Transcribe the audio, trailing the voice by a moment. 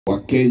wa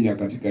Kenya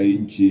katika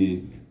nchi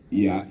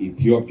ya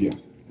Ethiopia,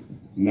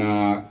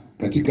 na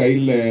katika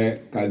ile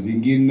kazi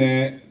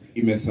ingine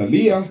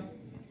imesalia,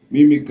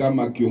 mimi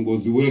kama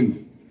kiongozi wenu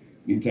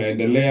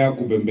nitaendelea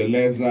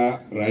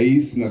kubembeleza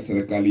rais na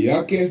serikali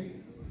yake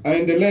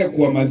aendelee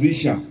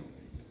kuhamasisha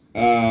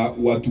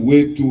watu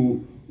wetu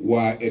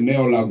wa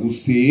eneo la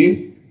Gusii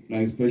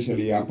na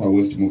especially hapa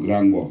West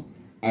Mugirango.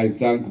 I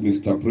thank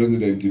Mr.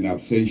 President in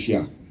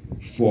absentia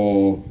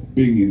for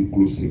being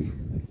inclusive.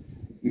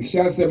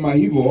 Nikishasema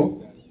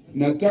hivyo,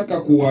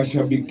 nataka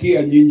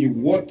kuwashabikia nyinyi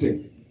wote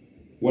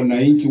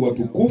wananchi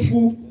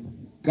watukufu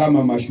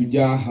kama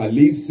mashujaa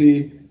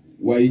halisi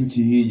wa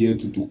nchi hii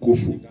yetu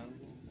tukufu.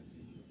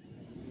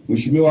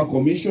 Mheshimiwa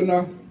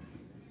Commissioner,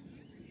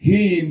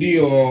 hii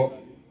ndiyo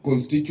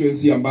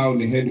constituency ambayo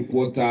ni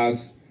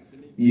headquarters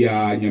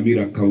ya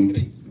Nyamira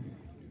County.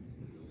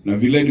 Na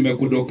vile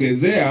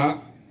nimekudokezea,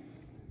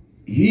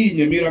 hii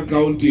Nyamira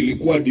County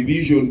ilikuwa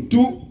division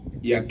 2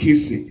 ya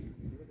Kisii.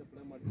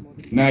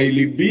 Na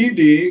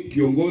ilibidi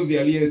kiongozi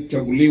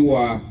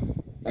aliyechaguliwa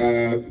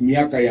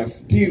miaka ya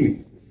 60,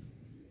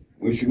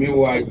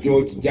 Mheshimiwa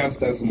George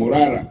Justus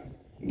Morara,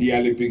 ndiye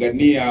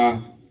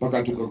alipigania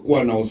mpaka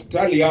tukakuwa na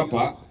hospitali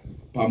hapa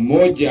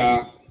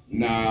pamoja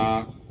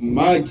na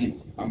maji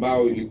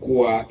ambayo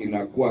ilikuwa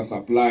inakuwa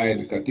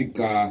supplied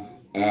katika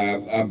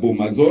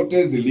boma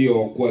zote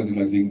ziliokuwa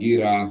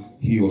zinazingira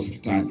hii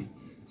hospitali.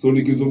 So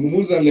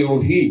nikizungumza leo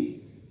hii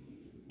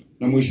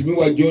na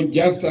Mheshimiwa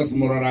George Justus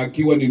Morara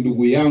akiwa ni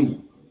ndugu yangu,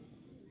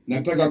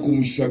 nataka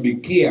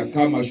kumshabikia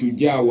kama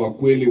shujaa wa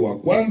kweli wa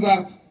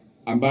kwanza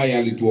ambaye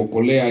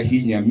alituokolea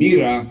hii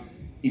Nyamira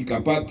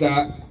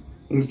ikapata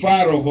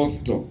referral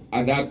hospital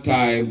at that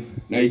time,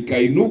 na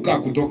ikainuka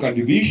kutoka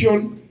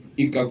division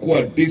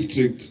ikakuwa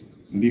district,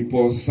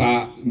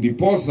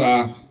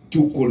 ndiposa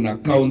tuko na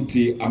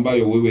county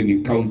ambayo wewe ni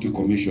county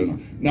commissioner.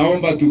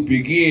 Naomba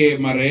tupigie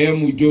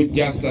marehemu George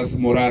Justus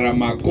Morara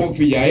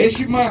makofi ya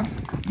heshima.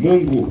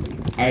 Mungu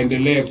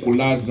aendelee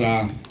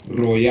kulaza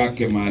roho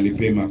yake mahali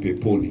pema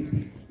peponi.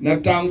 Na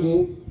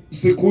tangu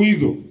siku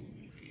hizo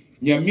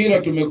Nyamira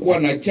tumekuwa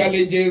na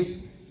challenges,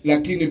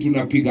 lakini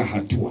tunapiga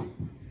hatua.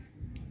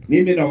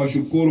 Mimi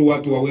nawashukuru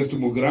watu wa West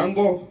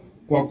Mugirango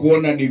kwa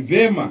kuona ni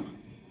vema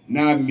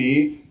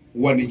nami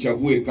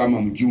wanichague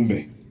kama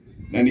mjumbe.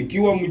 Na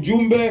nikiwa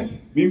mjumbe,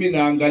 mimi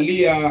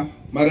naangalia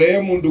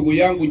marehemu ndugu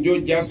yangu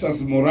George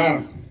Justus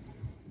Morara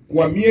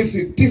kwa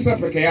miezi 9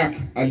 peke yake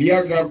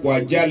aliaga kwa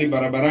ajali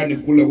barabarani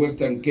kule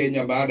Western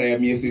Kenya baada ya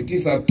miezi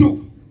 9 tu.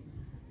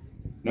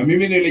 Na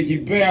mimi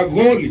nilijipea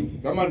goli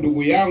kama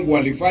ndugu yangu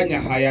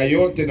alifanya haya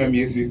yote na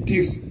miezi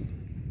 9.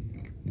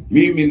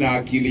 Mimi na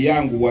akili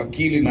yangu,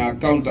 wakili na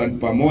accountant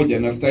pamoja,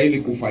 na stahili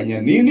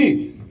kufanya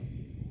nini?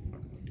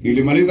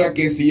 Nilimaliza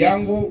kesi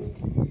yangu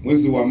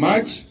mwezi wa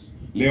March.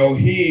 Leo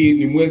hii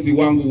ni mwezi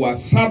wangu wa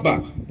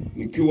 7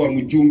 nikiwa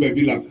mjumbe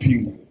bila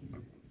pingu.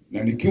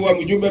 Na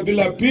nikiwa mjumbe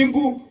bila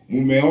pingu,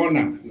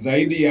 mumeona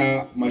zaidi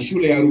ya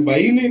mashule ya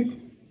 40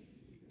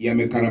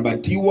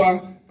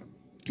 yamekarabatiwa.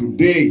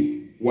 Today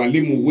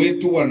walimu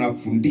wetu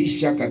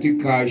wanafundisha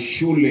katika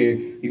shule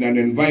in an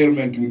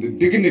environment with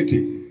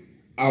dignity.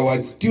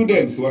 Our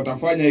students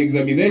watafanya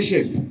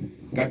examination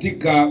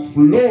katika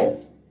floor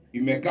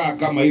imekaa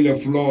kama ile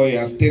floor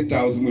ya State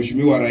House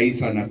Mheshimiwa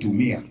Rais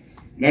anatumia.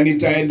 Na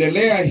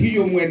nitaendelea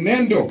hiyo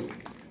mwenendo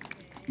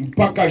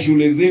mpaka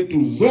shule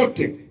zetu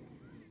zote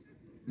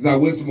za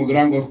West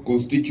Mugirango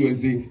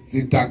constituency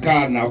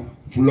zitakaa na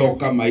floor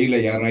kama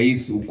ile ya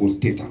Rais huko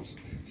State House.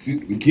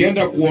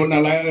 Nikienda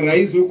kuona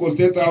Rais huko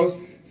State House,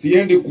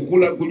 siendi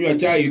kunywa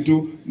chai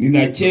tu,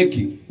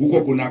 ninacheki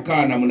huko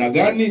kunakaa namna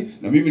gani,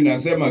 na mimi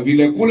nasema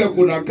vile kule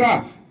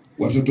kunakaa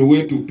watoto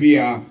wetu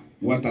pia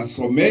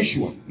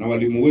watasomeshwa na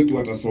walimu wetu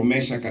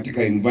watasomesha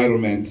katika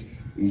environment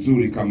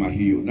nzuri kama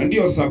hiyo. Na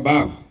ndio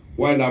sababu,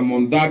 while I'm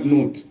on that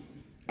note,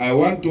 I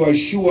want to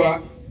assure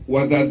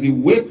wazazi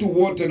wetu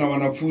wote na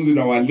wanafunzi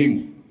na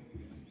walimu,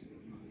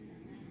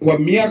 kwa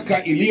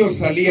miaka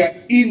iliyosalia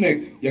 4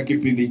 ya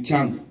kipindi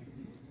changu,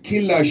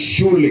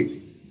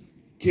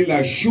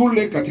 kila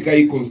shule katika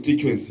hii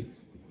constituency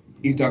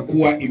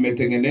itakuwa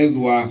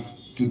imetengenezwa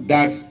to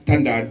that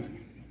standard,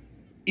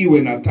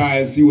 iwe na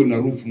tiles, iwe na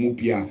roof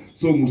mpya.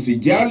 So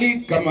msijali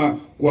kama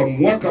kwa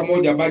mwaka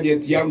moja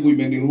budget yangu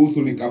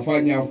imeniruhusu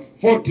nikafanya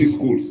 40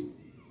 schools.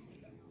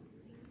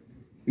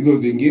 Hizo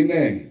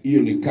zingine,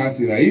 hiyo ni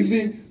kasi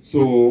rahisi,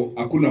 so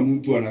hakuna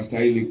mtu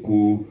anastahili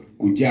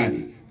kujali.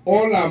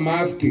 All I'm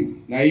asking,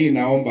 na hii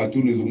naomba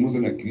tu nizungumze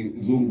na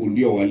kizungu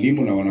ndio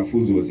walimu na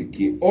wanafunzi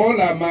wasikie. All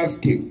I'm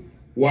asking,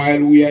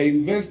 while we are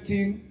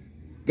investing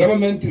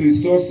government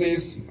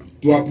resources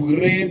to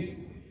upgrade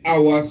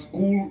our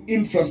school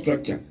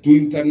infrastructure to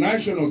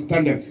international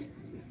standards,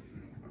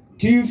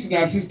 chiefs na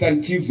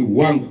assistant chiefs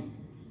wangu,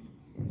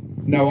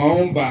 na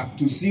waomba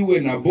tusiwe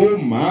na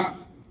boma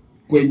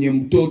kwenye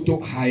mtoto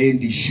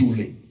haendi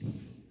shule.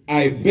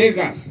 I beg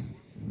us,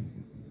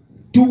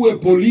 tuwe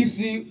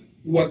polisi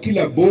wa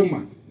kila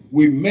boma.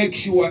 We make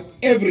sure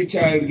every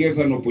child gets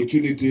an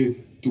opportunity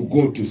to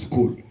go to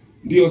school.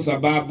 Ndio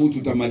sababu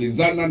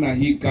tutamalizana na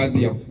hii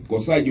kazi ya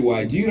ukosaji wa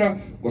ajira,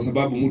 kwa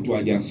sababu mtu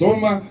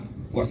hajasoma,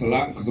 kwa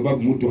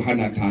sababu mtu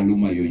hana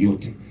taaluma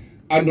yoyote.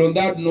 And on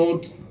that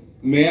note,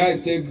 may I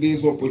take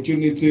this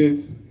opportunity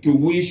to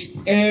wish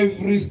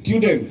every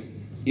student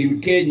in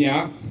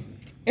Kenya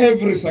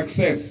every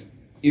success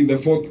in the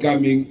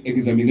forthcoming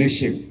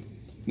examination.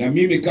 Na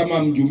mimi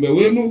kama mjumbe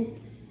wenu,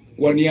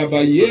 kwa niaba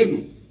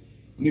yenu,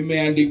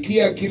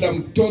 nimeandikia kila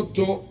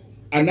mtoto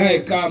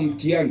anayekaa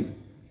mtihani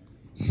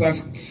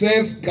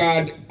success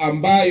card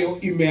ambayo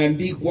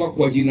imeandikwa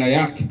kwa jina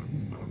yake.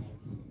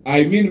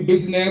 I mean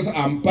business,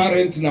 I'm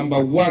parent number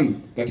 1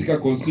 katika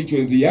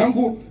constituency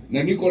yangu,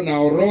 na niko na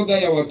orodha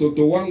ya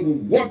watoto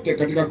wangu wote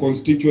katika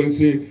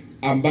constituency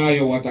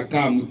ambayo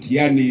watakaa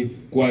mtihani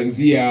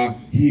kuanzia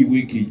hii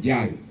wiki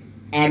ijayo.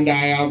 And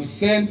I have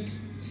sent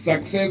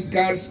success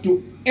cards to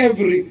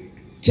every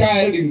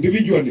child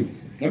individually.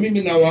 Na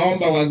mimi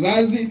nawaomba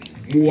wazazi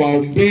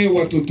muwaombee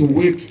watoto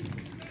wetu.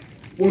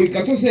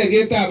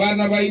 Ikatosegeta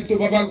abana baito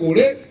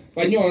babagure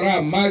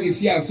banyora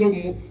magisi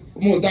asomu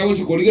umuntu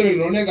agochikorigero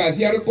linonega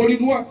asiare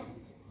kolinwa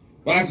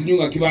basi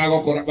nyunga kibago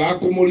kora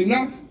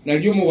bakomorina na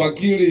ryo mu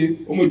wakili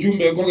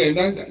umujumbe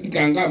ngogenda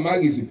nkanga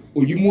magisi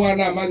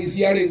uyimwana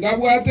magisi yare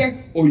ngabwate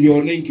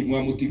oyone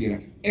nkimwa mutigira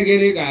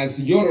egerega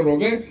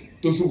asiyororobe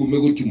tosugume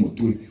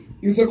gochimotwe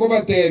inse ko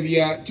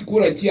batebya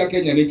chikura chia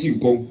Kenya ne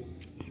chinko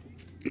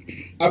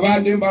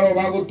abande mbaro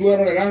bago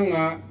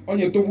tweroreranga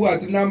onye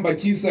tobwati namba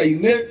chisa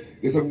ine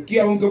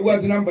esakukia onke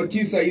bwati namba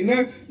chisa ine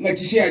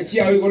ngachishia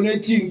chia igone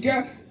chinke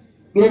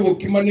robo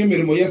kimane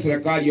mirimo ya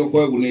serikali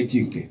yokwegune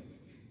chinke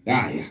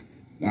aya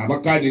na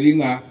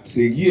bakadiringa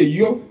segie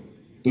yo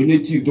tonye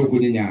chinto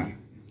kunyenyara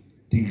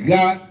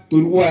tiga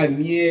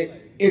turwanie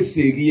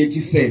esegie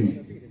chisemi.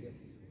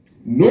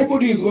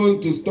 Nobody is going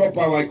to stop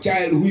our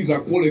child who is a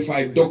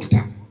qualified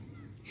doctor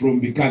from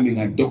becoming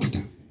a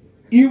doctor.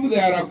 If they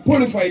are a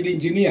qualified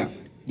engineer,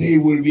 they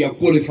will be a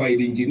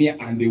qualified engineer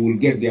and they will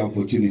get the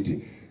opportunity.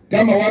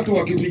 Kama watu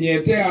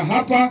wakitunyetea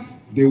hapa,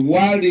 the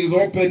world is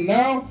open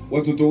now.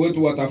 Watoto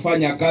wetu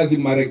watafanya kazi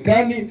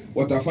Marekani,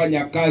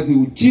 watafanya kazi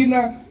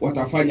Uchina,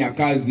 watafanya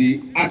kazi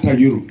hata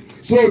Europe.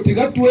 So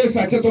tigatwe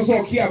sacheto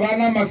sokia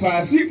bana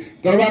masasi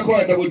karabako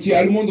adagochi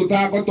alimundu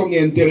tako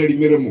tongentereri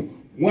miremo.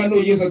 Mwana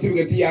oye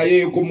certificate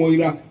yaye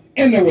kumoira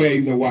anywhere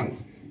in the world.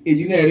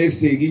 Ejinere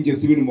seginje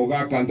sibiri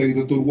Mogaka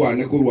ntagito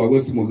turwane kurwa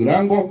West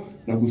Mogirango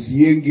na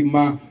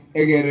gusiengima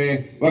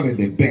egere babe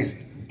the best.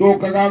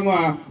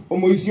 Tokagama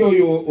omoisio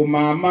yo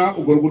omama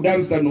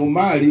ugorgudansta no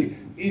mali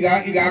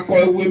iga ko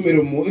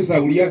ewemeremo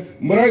isauria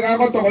muraga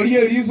ko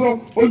togorie rizo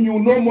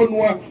onyuno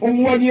monwa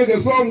omwani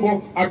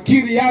egesongo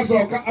akiri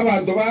yasoka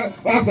abantu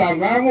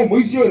basanga ngo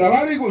moisio na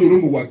bari ko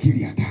yurungu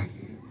gwakiri ata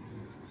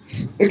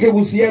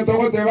ekegusia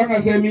togote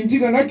banga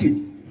seminjiga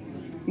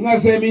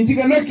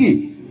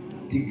naki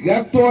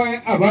tigatoe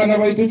abana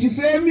baito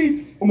chisemi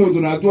omuntu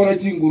natwara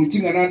chinguru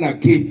chingana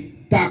nake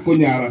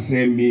takonyara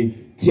semi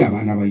chi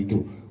abana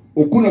baito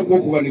okuna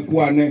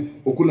kuokuganikwane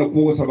okuna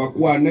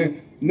kuogosabakwane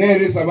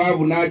nere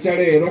sababu nacha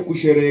rero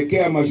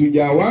kusherehekea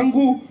mashujaa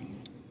wangu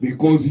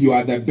because you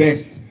are the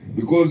best.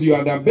 Because you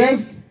are the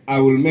best, I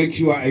will make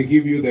sure I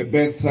give you the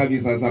best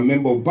service as a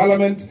member of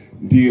parliament,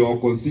 ndio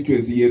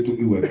constituency yetu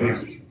iwe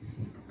best.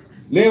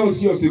 Leo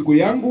sio siku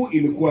yangu,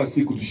 ilikuwa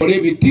siku tushore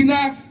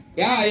vitina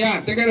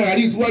ya tegere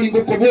ali swali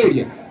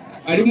ngokoboria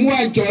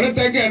alimwa chore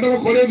tegere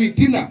ngokore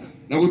vitina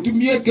na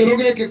gutumie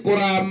keroge ke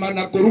korama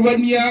na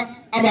korubania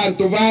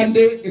abantu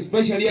bande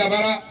especially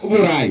abara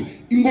burai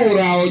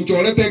ingora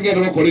onchore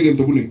tegere ngokore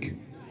gento buneke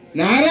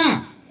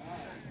nara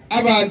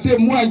abante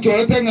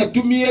mwanchore tenga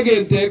tumie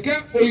genteke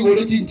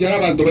oigore chinchara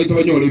abantu baito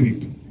banyore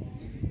bintu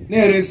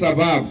nere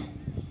sababu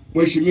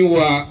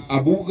mheshimiwa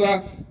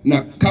Abuga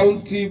na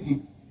county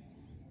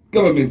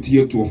government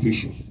yetu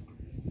official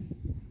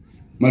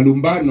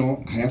malumbano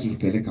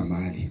hayatupeleka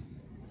mahali.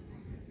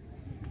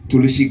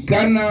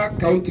 Tulishikana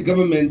county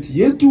government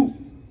yetu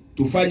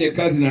tufanye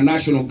kazi na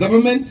national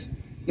government,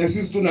 na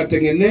sisi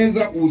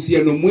tunatengeneza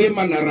uhusiano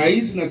mwema na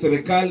rais na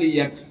serikali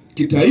ya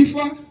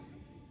kitaifa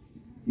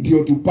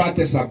ndio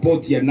tupate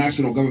support ya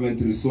national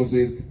government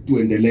resources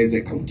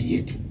tuendeleze county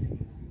yetu.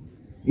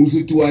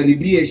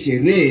 Msituharibie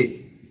sherehe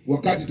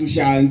wakati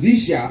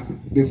tushaanzisha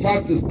the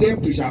first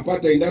step,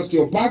 tushapata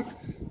industrial park,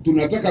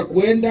 tunataka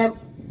kwenda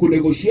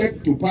kunegotiate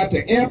tupate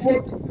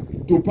airport,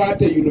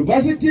 tupate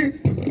university,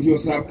 ndio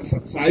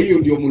saa hiyo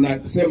ndio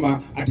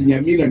mnasema ati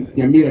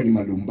Nyamira ni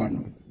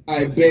malumbano.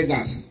 I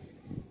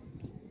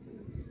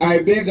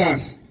beg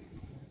us.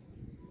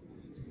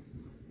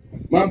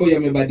 Mambo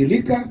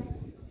yamebadilika.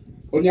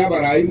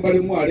 Onyabara imbali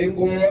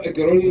mwarengo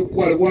ekerori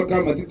kwale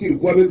gwaka matitiri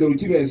kwa bege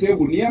ruchibese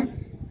gunia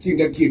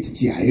chinga kieti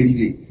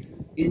chiaherire.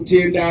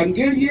 Inchenda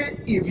ngerie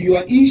if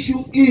your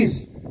issue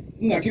is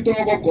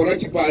ngakitogo kora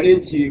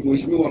chiparenchi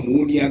mheshimiwa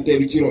muuni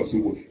antebi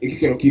chirosugo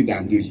ikikero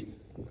kindangiri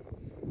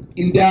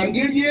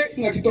indangirie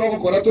ngakitogo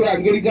kora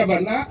turangiri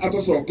governor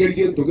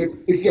atosokerie ntoke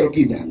ikikero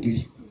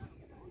kindangiri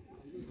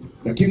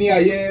lakini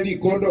ayeli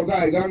kondo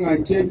ga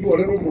nchenju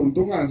olero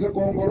muntu nganse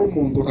kongoro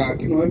muntu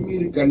kakino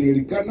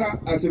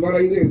amerikanirikana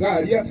asebara ire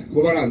galia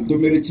ko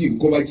barantomere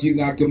chinko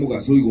bachinga ke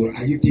mugaso igora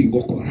ayitingo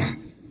kora.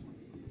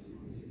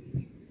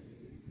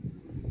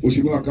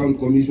 Mheshimiwa Account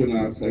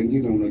Commissioner, saa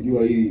ingine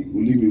unajua hii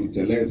ulimi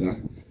uteleza,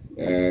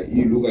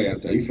 hii lugha ya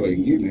taifa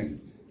ingine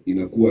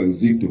inakuwa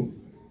nzito.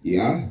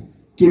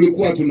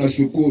 Tulikuwa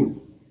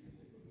tunashukuru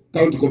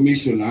County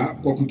Commissioner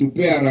kwa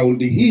kutupea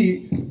raundi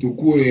hii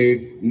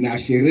tukue na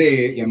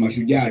sherehe ya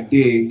Mashujaa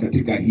Day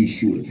katika hii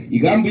shule.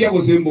 Igambu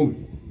yako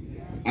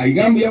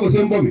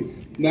sembobe.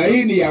 Na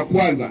hii ni ya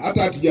kwanza.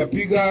 Hata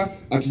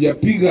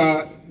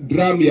hatujapiga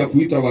drum ya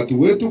kuita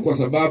watu wetu kwa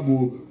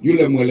sababu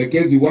yule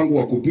mwelekezi wangu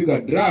wa kupiga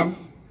drum,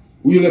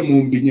 yule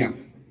Mumbinya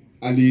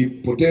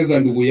alipoteza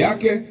ndugu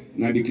yake,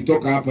 na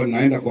nikitoka hapa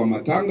naenda kwa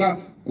matanga,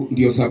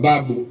 ndio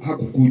sababu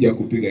hakukuja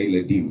kupiga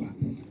ile dimba.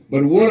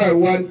 But what I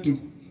want to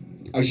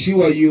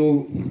assure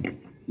you,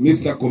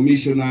 Mr.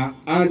 Commissioner,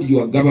 and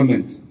your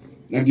government,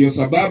 na ndio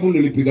sababu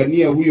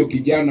nilipigania huyo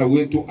kijana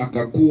wetu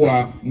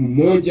akakuwa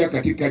mmoja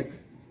katika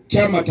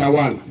chama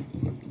tawala,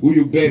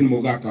 huyu Ben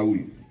Mogaka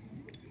huyu.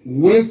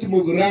 West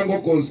Mugirango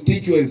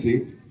constituency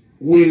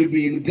will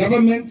be in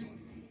government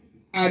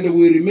and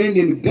will remain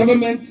in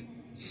government,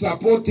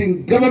 supporting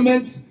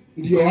government,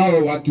 ndio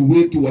hao watu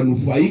wetu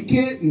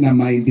wanufaike na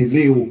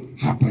maendeleo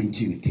hapa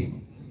nchini Kenya.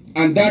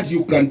 And that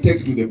you can take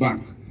to the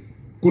bank.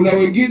 Kuna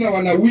wengine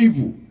wana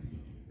wivu,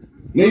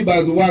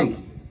 neighbors wangu,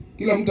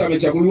 kila mtu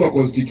amechaguliwa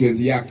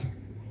constituency yake.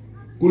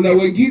 Kuna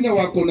wengine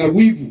wako na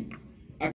wivu